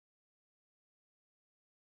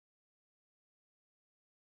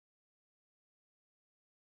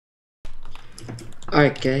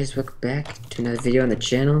Alright guys, welcome back to another video on the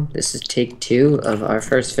channel. This is take 2 of our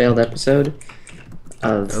first failed episode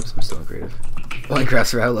of... Oops, I'm still in creative. Oinkcraft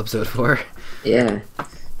Survival episode 4. Yeah.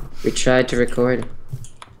 We tried to record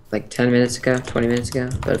like 10 minutes ago, 20 minutes ago,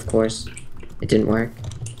 but of course, it didn't work.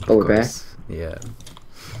 But we're back. Yeah.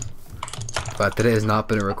 But today has not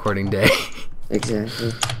been a recording day.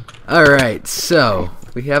 Exactly. Alright, so,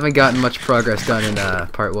 we haven't gotten much progress done in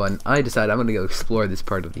part 1. I decided I'm gonna go explore this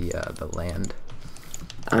part of the land.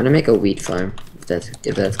 I'm gonna make a wheat farm, if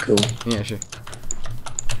that's cool. Yeah, sure.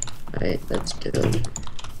 Alright, let's do it.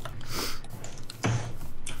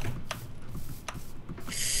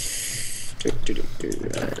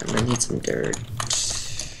 Alright, I'm gonna need some dirt.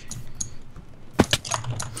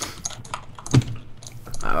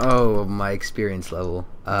 Oh, my experience level.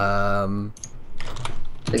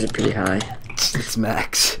 Is it pretty high? It's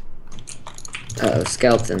max. Uh-oh,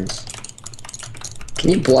 skeletons.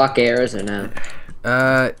 Can you block arrows or no?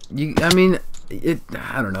 I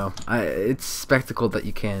don't know. It's spectacle that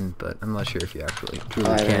you can, but I'm not sure if you actually truly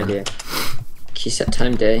I have can. no idea. Can you set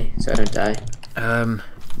time day so I don't die?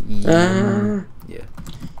 Yeah. Yeah.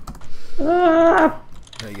 Ah!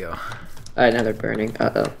 There you go. Alright, now they're burning.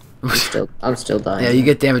 Uh-oh. I'm still dying. Yeah, you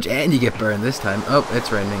get damage and you get burned this time. Oh,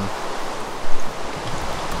 it's raining.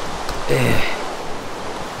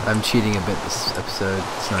 I'm cheating a bit this episode.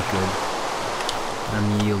 It's not good.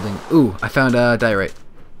 I'm yielding. Ooh, I found diorite.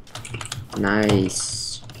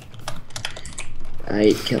 Nice.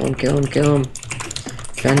 Alright, kill him.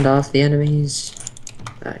 Fend off the enemies.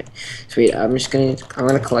 Alright, sweet. I'm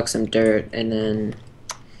gonna collect some dirt and then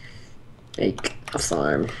make a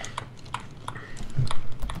farm.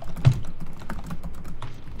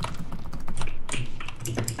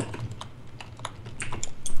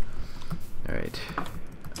 Alright.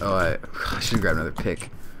 Oh, I should have grabbed another pick.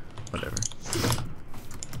 Whatever.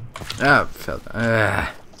 Ah, fell down.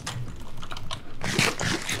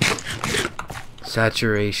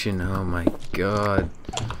 Saturation. Oh my god.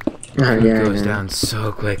 Oh, It yeah, goes down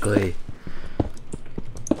so quickly.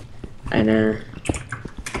 I know.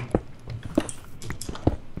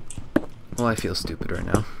 Well, I feel stupid right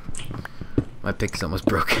now. My pick is almost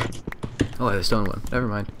broken. Oh, I have a stone one. Never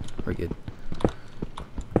mind. We're good.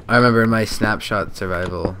 I remember in my snapshot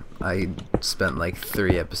survival, I spent like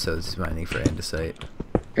 3 episodes mining for andesite.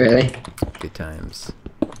 Really? Good times.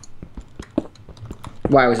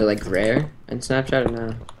 Why, was it like rare in Snapchat or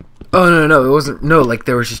no? Oh no, it wasn't. No, like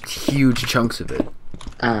there was just huge chunks of it,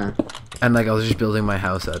 and like I was just building my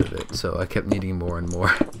house out of it, so I kept needing more and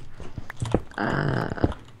more.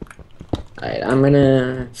 Alright, I'm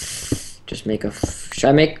gonna just make should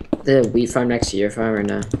I make the wheat farm next to your farm or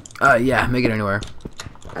no? Yeah, make it anywhere.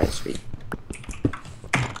 Alright, sweet.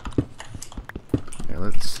 Here,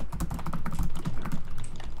 let's.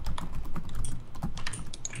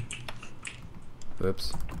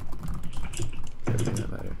 Whoops.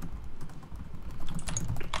 Doesn't matter.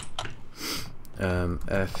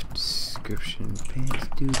 F description paint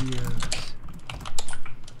studios.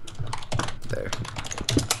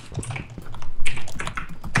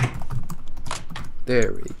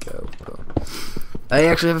 There we go. Cool. I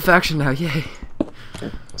actually have a faction now. Yay!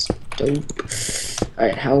 That's dope.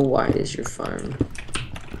 Alright, how wide is your farm?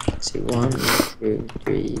 Let's see, 1, 2,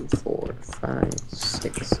 3, 4, 5,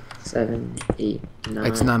 6, 7, 8, 9.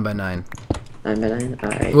 It's 9 by 9. 9 by 9?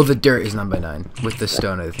 Alright. Well, the dirt is 9 by 9. With the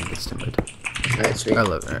stone, I think it's 10 by 10. Alright, sweet. I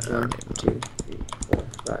love it. 1, 2, 3, 4,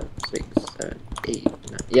 5, 6, 7, 8,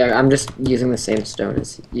 9. Yeah, I'm just using the same stone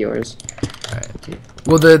as yours. Alright.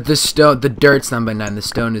 Well, the dirt's 9 by 9. The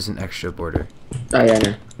stone is an extra border. Oh yeah,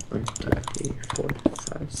 no. 1, 2, 3, 4,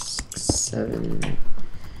 5, 6, 7,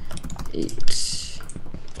 8.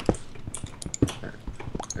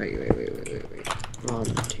 Wait. 1,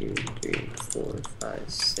 2, 3, 4, 5,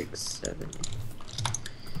 6, 7,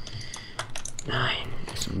 8, 9.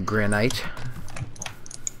 Some granite.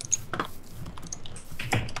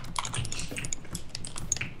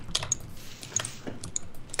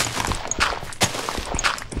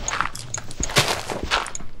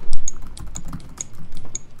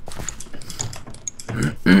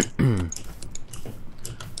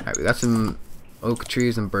 Alright, we got some oak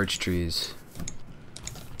trees and birch trees.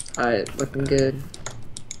 Alright, looking good.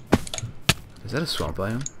 Is that a swamp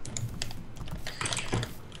biome?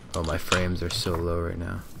 Oh, my frames are so low right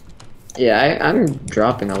now. Yeah, I'm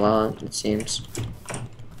dropping a lot, it seems.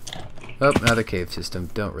 Oh, another cave system.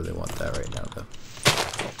 Don't really want that right now, though.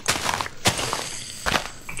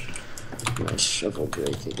 My shovel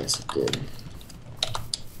break, I guess it did.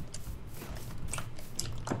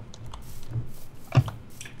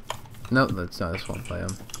 No, that's not a swamp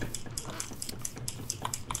biome.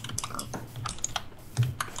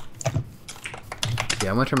 Yeah,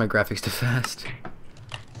 I'm gonna turn my graphics to fast.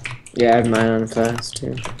 Yeah, I have mine on fast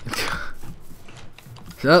too.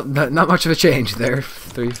 So, not much of a change there.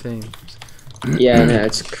 3 frames. Yeah, I know,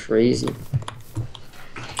 it's crazy.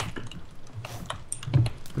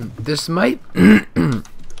 This might...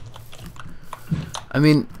 I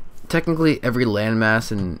mean, technically every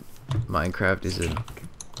landmass in Minecraft is an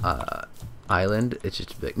island. It's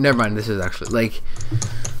just big. Never mind, this is actually, like...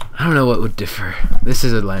 I don't know what would differ. This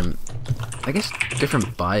is a land... I guess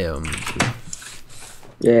different biomes.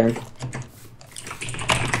 Yeah.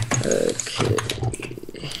 Okay.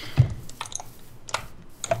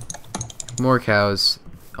 More cows.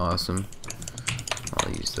 Awesome.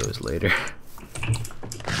 I'll use those later.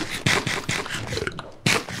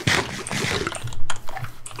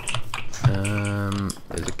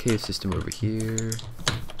 There's a cave system over here.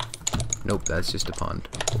 Nope, that's just a pond.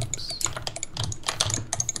 Oops.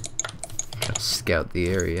 Let's scout the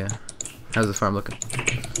area. How's the farm looking?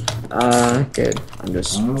 Good. I'm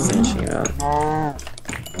just finishing it out.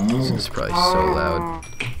 This is probably so loud.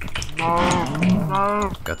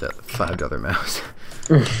 Got that $5 mouse.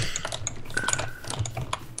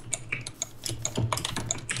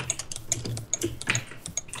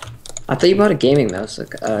 I thought you bought a gaming mouse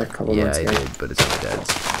like a couple months ago. Yeah, I did, but it's at my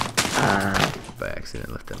dad's. By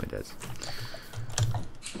accident, left at my dad's.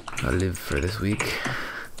 I'll live for this week.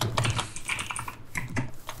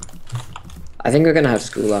 I think we're gonna have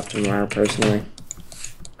school off tomorrow, personally.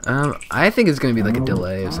 I think it's gonna be like a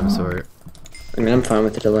delay of some sort. I mean, I'm fine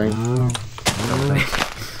with the delay.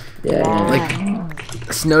 Yeah.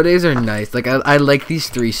 Like, snow days are nice. Like, I like these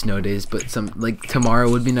 3 snow days, but like tomorrow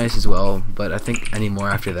would be nice as well. But I think any more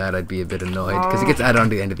after that, I'd be a bit annoyed because it gets added on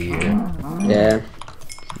to the end of the year. Yeah.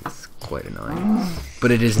 It's quite annoying,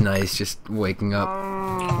 but it is nice just waking up,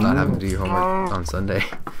 not having to do your homework on Sunday.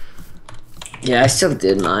 Yeah, I still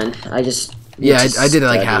did mine. I just... Yeah, I did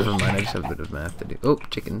like half of mine. I just have a bit of math to do. Oh,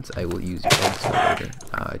 chickens. I will use your eggs for later.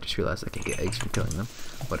 I just realized I can get eggs from killing them.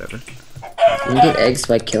 Whatever. Can you get eggs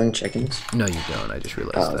by killing chickens? No, you don't. I just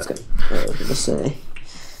realized Oh, that. that's good. I was gonna say.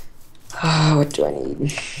 What do I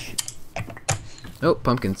need? Oh,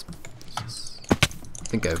 pumpkins. I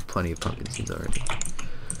think I have plenty of pumpkin seeds already.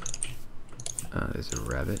 There's a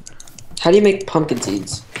rabbit. How do you make pumpkin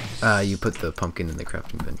seeds? You put the pumpkin in the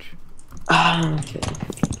crafting bench. Okay.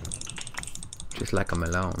 Just like a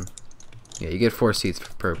melon. Yeah, you get 4 seeds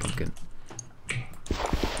per pumpkin.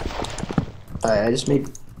 I just made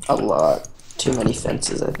a lot. Too many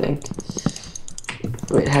fences, I think.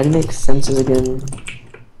 Wait, how do you make fences again?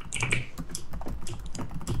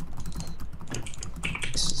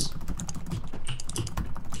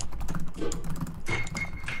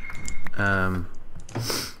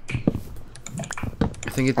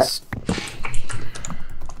 I think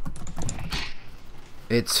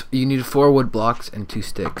you need 4 wood blocks and 2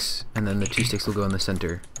 sticks, and then the 2 sticks will go in the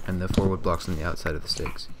center, and the 4 wood blocks on the outside of the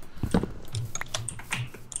sticks.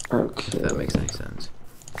 Okay. If that makes any sense.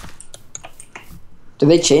 Did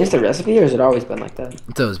they change the recipe, or has it always been like that?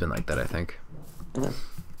 It's always been like that, I think.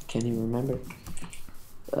 Can't even remember.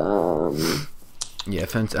 Yeah,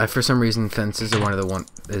 for some reason, fences are one of the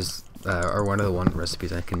one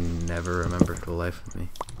recipes I can never remember for the life of me.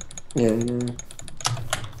 Yeah.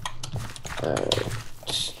 Alright.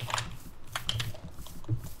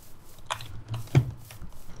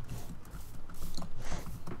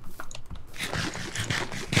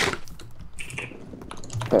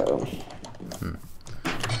 Uh-oh.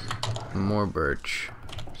 More birch.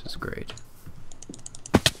 This is great.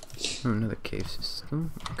 Oh, another cave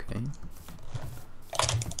system. Okay.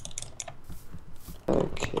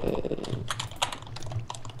 Okay.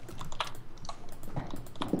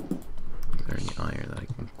 Is there any iron that I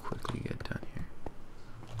can quickly get down here?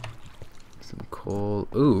 Some coal.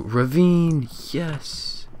 Ooh, ravine.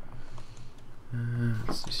 Yes.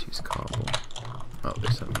 Let's just use cobble. Oh,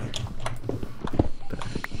 there's something.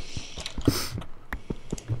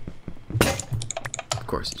 Of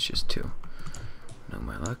course, it's just 2. No,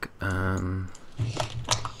 my luck. There's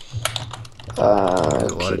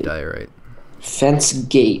a lot of diorite. Fence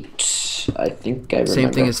gate. I think I remember.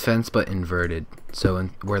 Same thing as fence, but inverted. So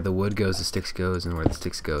where the wood goes, the sticks goes, and where the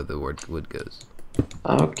sticks go, the wood goes.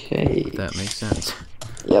 Okay. If that makes sense.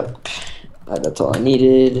 Yep. That's all I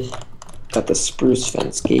needed. Got the spruce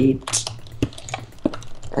fence gate.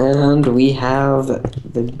 And we have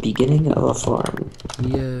the beginning of a farm.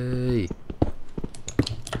 Yay.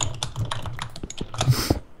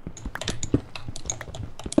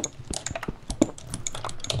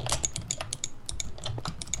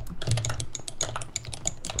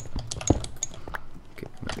 Okay,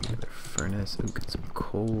 I'm gonna get another furnace. Oh, get some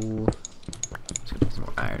coal. Let's get some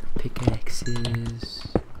iron pickaxes.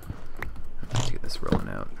 Let's get this rolling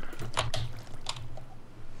out.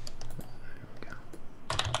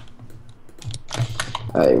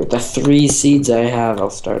 Alright, with the 3 seeds I have, I'll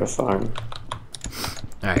start a farm.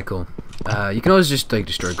 Alright, cool. You can always just like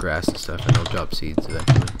destroy grass and stuff, and it'll drop seeds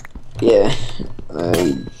eventually. Yeah,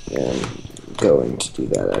 I am going to do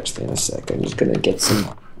that actually in a sec. I'm just gonna get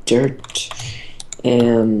some dirt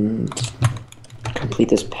and complete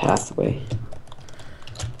this pathway.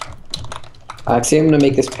 Actually, I'm gonna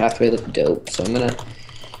make this pathway look dope, so I'm gonna...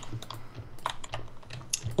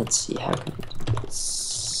 Let's see, how can I do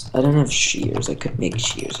this? I don't have shears. I could make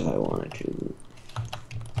shears if I wanted to.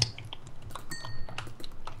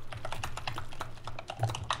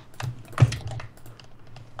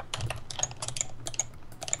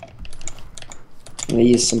 I'm gonna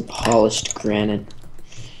use some polished granite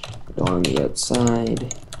on the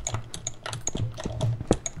outside.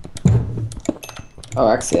 Oh,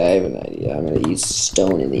 actually, I have an idea. I'm gonna use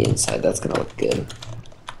stone in the inside. That's gonna look good.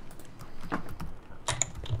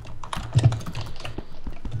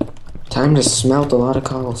 Time to smelt a lot of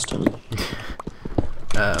cobblestone.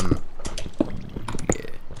 Yeah.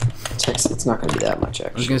 It's not gonna be that much,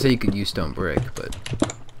 actually. I was gonna say you could use stone brick, but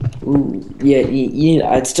Ooh, yeah,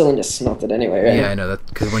 I'd still need to smelt it anyway, right? yeah, I know that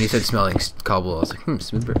because when you said smelling cobble, I was like,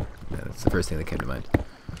 smooth brick. Yeah, that's the first thing that came to mind.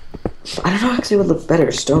 I don't know actually what would look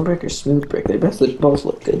better, stone brick or smooth brick. They both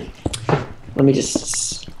look good. Let me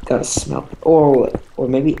just gotta smelt, or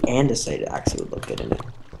maybe andesite actually would look good in it.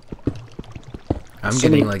 I'm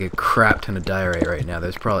getting like a crap ton of diorite right now.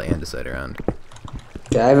 There's probably andesite around.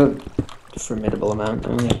 Yeah, I have a formidable amount.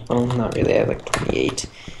 Oh, not really. I have like 28.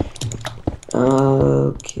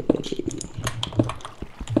 Okay.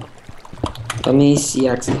 Let me see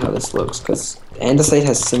actually how this looks, because andesite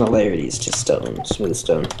has similarities to stone, smooth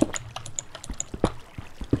stone.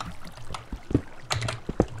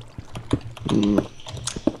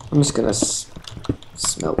 I'm just gonna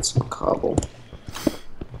smelt some cobble.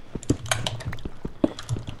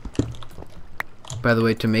 By the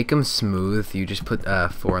way, to make them smooth, you just put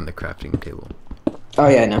 4 on the crafting table. Oh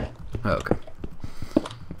yeah, I know. Oh, okay.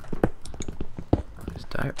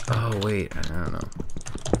 Oh wait, I don't know.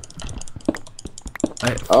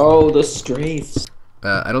 Oh, the strafes.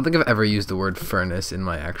 I don't think I've ever used the word furnace in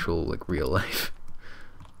my actual like real life.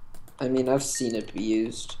 I mean, I've seen it be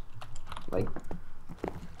used, like,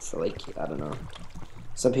 for like, I don't know.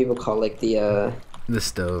 Some people call like the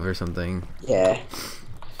stove or something. Yeah.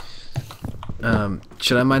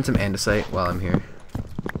 Should I mine some andesite while I'm here?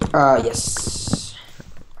 Yes.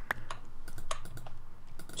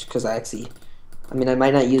 Because I mean, I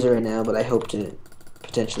might not use it right now, but I hope to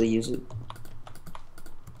potentially use it.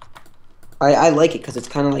 I like it because it's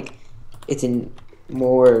kind of like, it's in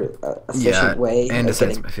more efficient way.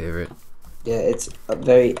 Andesite's my favorite. Yeah, it's I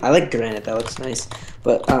like granite, that looks nice.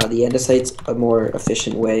 But the andesite's a more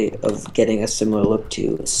efficient way of getting a similar look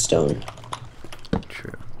to stone.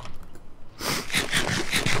 True.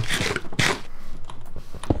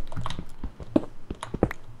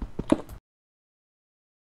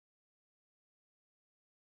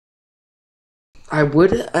 I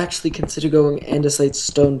would actually consider going andesite,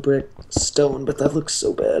 stone, brick, stone, but that looks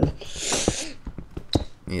so bad.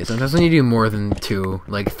 Yeah, sometimes when you do more than 2,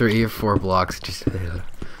 like 3 or 4 blocks, just...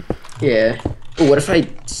 Yeah. But what if I...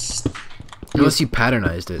 Unless you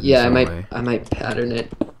patternized it. Yeah, way. I might pattern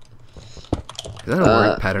it. Is that a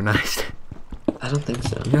word, patternized? I don't think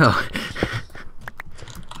so. No.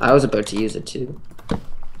 I was about to use it too.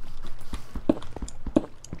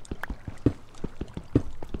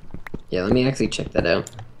 Yeah, let me actually check that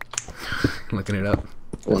out. Looking it up.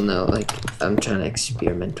 Well, no, like, I'm trying to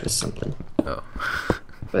experiment with something. Oh.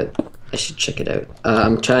 But I should check it out.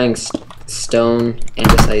 I'm trying stone,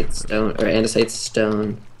 andesite, stone, or andesite,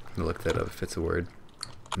 stone. Look that up if it's a word.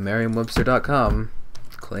 Merriam-Webster.com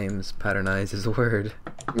claims patternize is a word.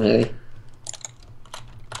 Really?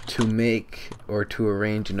 To make or to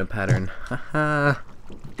arrange in a pattern. Haha.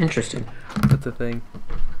 Interesting. That's a thing.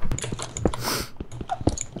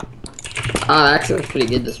 Actually looks pretty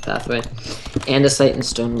good, this pathway. Andesite and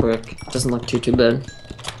stone brick. Doesn't look too bad.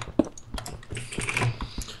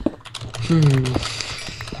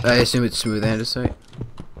 I assume it's smooth andesite?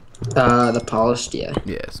 The polished, yeah.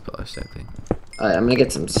 Yeah, it's polished, I think. Alright, I'm gonna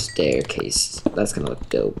get some staircase. That's gonna look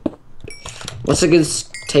dope. What's a good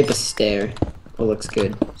type of stair? What looks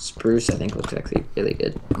good? Spruce, I think, looks actually really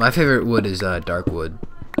good. My favorite wood is dark wood.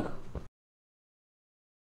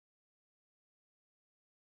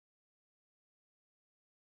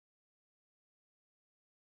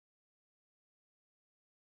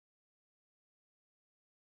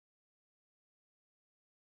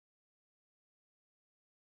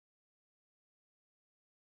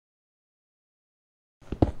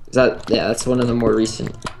 Is that, yeah, that's one of the more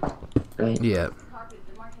recent, right? Yeah.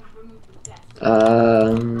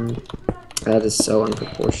 That is so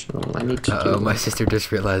unproportional. I need to Uh-oh, do my sister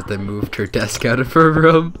just realized I moved her desk out of her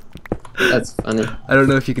room. That's funny. I don't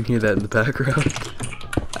know if you can hear that in the background.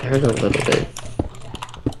 I heard a little bit.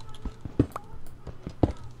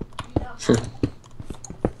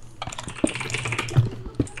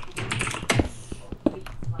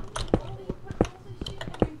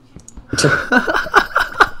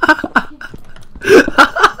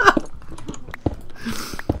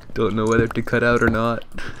 Don't know whether to cut out or not.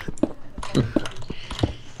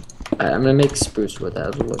 Alright, I'm gonna make spruce wood.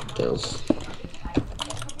 That'll look dope.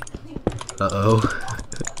 Uh-oh.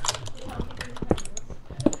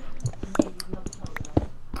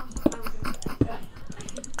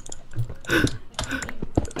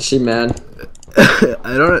 Is she mad?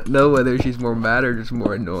 I don't know whether she's more mad or just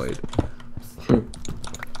more annoyed. The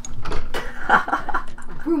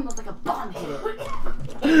room looks like a bomb hit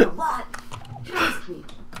it. A lot. Trust me.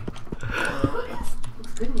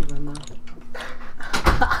 Looks good in your room though.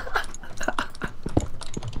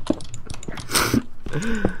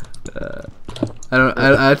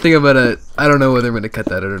 I think I'm gonna. I don't know whether I'm gonna cut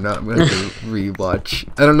that out or not. I'm gonna have to rewatch.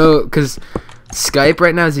 I don't know, because Skype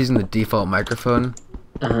right now is using the default microphone,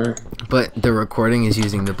 but the recording is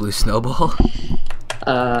using the blue snowball.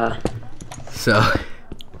 So.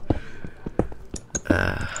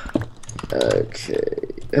 Okay.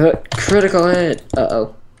 Critical hit. Uh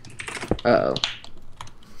oh.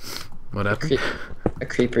 What happened? A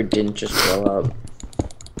creeper didn't just blow up.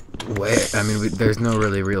 Wait, I mean, there's no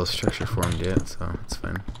really real structure formed yet, so it's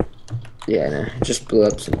fine. Yeah, no, just blew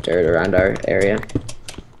up some dirt around our area.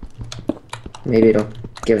 Maybe it'll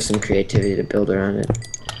give us some creativity to build around it.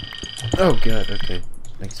 Oh god, okay.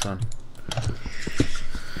 Makes fun.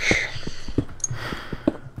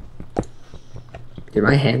 Dude,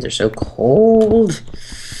 my hands are so cold.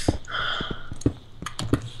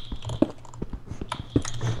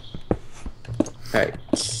 Alright,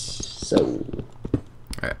 so...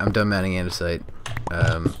 Alright, I'm done manning andesite.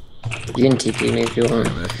 You can TP me if you want.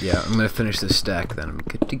 I'm gonna finish this stack, then I'm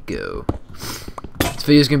good to go. This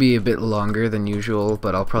video's gonna be a bit longer than usual,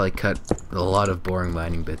 but I'll probably cut a lot of boring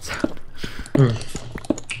mining bits out. Alright,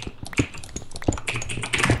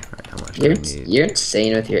 how much do I need? You're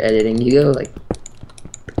insane with your editing. You go, like,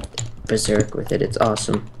 berserk with it. It's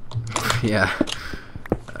awesome. Yeah.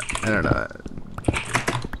 I don't know.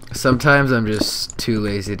 Sometimes I'm just too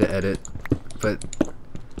lazy to edit, but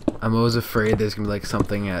I'm always afraid there's gonna be like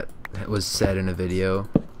something that was said in a video.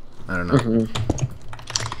 I don't know.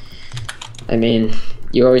 I mean,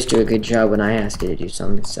 you always do a good job when I ask you to do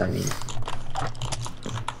something, so I mean...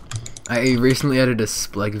 I recently edited a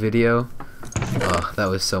spleg video. Oh, that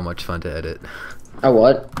was so much fun to edit. A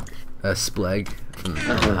what? A spleg from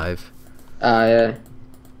the Hive. Yeah.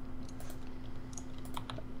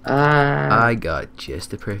 I got just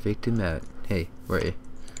the perfect amount. Hey, where are you?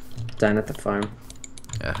 Down at the farm.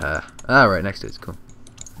 Ah, right next to it's cool.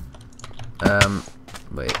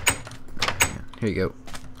 Wait. Here you go.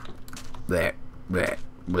 There.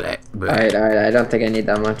 Alright, I don't think I need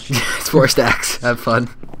that much. It's 4 stacks. Have fun.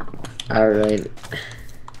 Alright.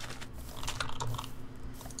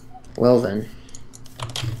 Well then.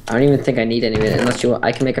 I don't even think I need any of it, unless you want.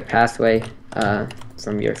 I can make a pathway,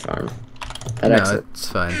 from your farm. No, it's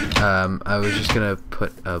fine. I was just gonna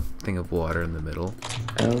put a thing of water in the middle.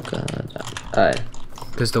 Oh god. Alright.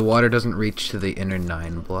 Because the water doesn't reach to the inner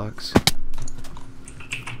 9 blocks.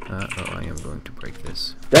 Oh, I am going to break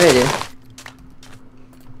this. That I do.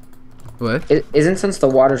 What? Isn't, since the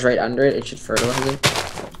water's right under it, it should fertilize it?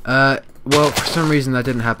 Well, for some reason that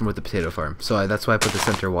didn't happen with the potato farm, so that's why I put the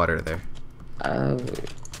center water there. Oh.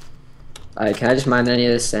 Alright, can I just mine any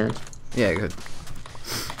of this sand? Yeah, good.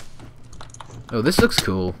 Oh, this looks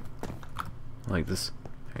cool. I like this.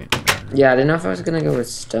 Right. Yeah, I didn't know if I was gonna go with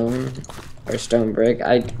stone or stone brick.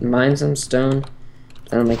 I mined some stone.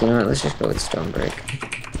 I don't make it out. Let's just go with stone brick.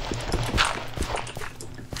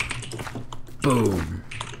 Boom.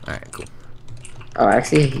 Alright, cool. Oh,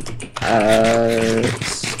 actually,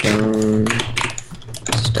 stone,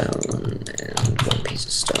 and 1 piece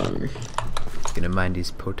of stone. Gonna mine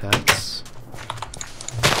these potats.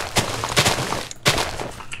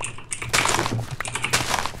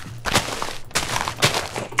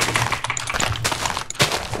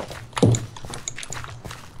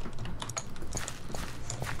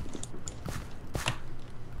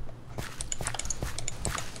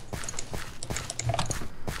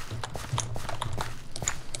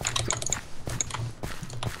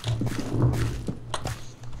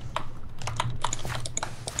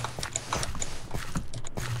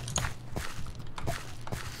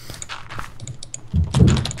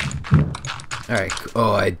 Alright,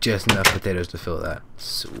 oh, I had just enough potatoes to fill that.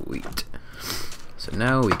 Sweet. So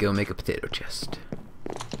now we go make a potato chest.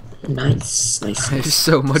 Nice, nice. There's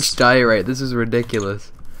so much diorite, this is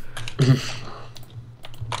ridiculous.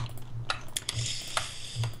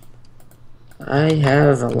 I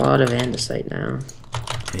have a lot of andesite now.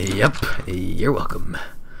 Yep, you're welcome.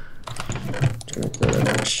 Gonna put it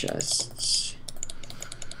in chests.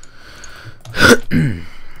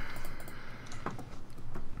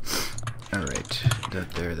 Alright,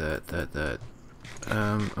 that.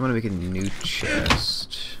 I'm gonna make a new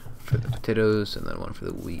chest for the potatoes and then one for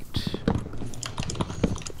the wheat.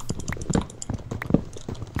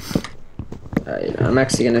 I'm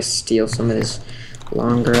actually gonna steal some of this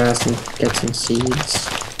long grass and get some seeds.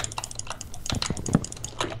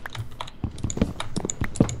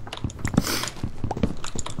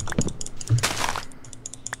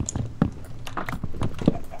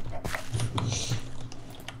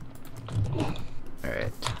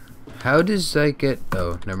 Alright. How does I get...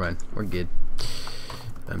 Oh, never mind. We're good.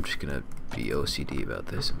 I'm just gonna be OCD about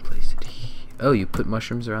this and place it here. Oh, you put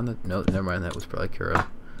mushrooms around the... No, never mind. That was probably Kuro.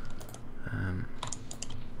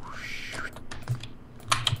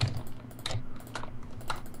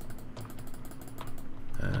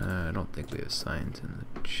 I don't think we have signs in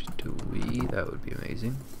the... Do we? That would be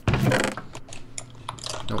amazing.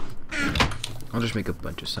 Nope. I'll just make a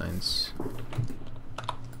bunch of signs.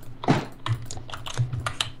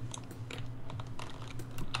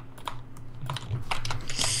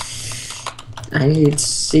 I need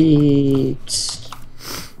seeds.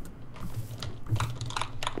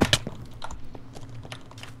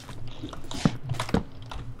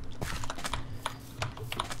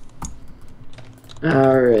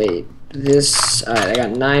 Alright, alright, I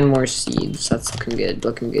got 9 more seeds. That's looking good,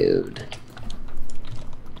 looking good.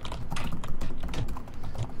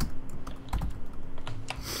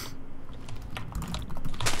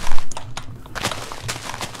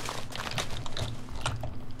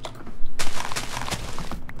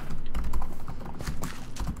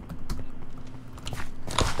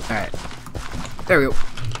 Alright. There we go.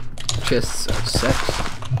 Chests are set.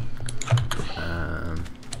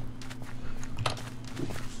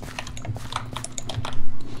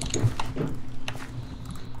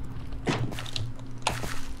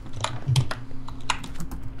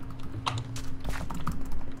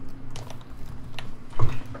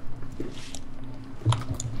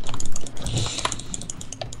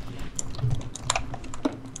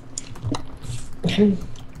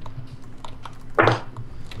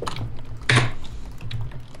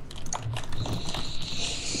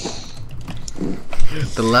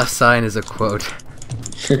 The left sign is a quote.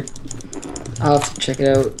 I'll have to check it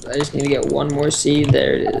out. I just need to get 1 more seed.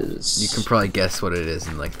 There it is. You can probably guess what it is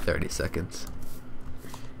in like 30 seconds.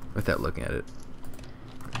 Without looking at it.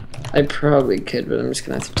 I probably could, but I'm just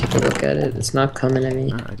gonna have to take a look at it. It's not coming at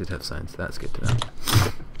me. Oh, I did have signs. That's good to know.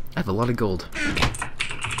 I have a lot of gold.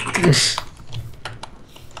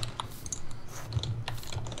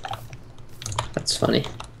 That's funny.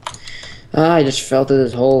 Ah, I just fell through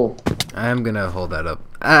this hole. I'm gonna hold that up.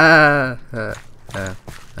 I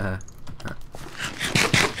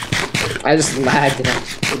just lagged in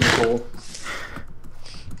the hole.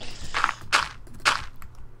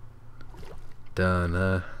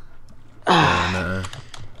 Donna.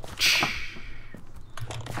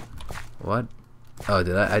 What? Oh,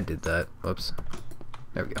 did I? I did that. Whoops.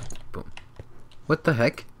 There we go. Boom. What the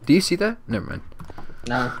heck? Do you see that? Never mind.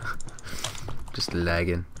 No. Just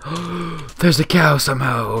lagging. There's a cow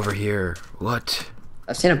somehow over here. What?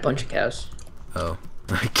 I've seen a bunch of cows. Oh.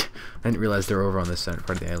 Like, I didn't realize they're over on this side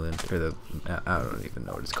part of the island. Or the... I don't even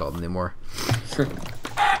know what it's called anymore.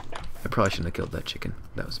 I probably shouldn't have killed that chicken.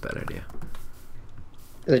 That was a bad idea.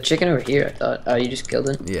 There's a chicken over here, I thought. Oh, you just killed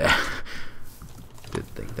it? Yeah. Did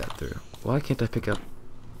think that through. Why can't I pick up...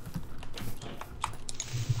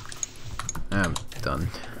 I'm done.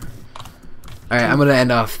 Alright, I'm gonna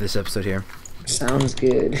end off this episode here. Sounds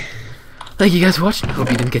good. Thank you guys for watching.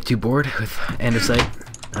 Hope you didn't get too bored with andesite.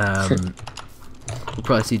 We'll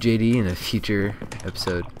probably see JD in a future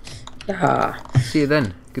episode. Ah. See you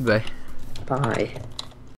then. Goodbye. Bye.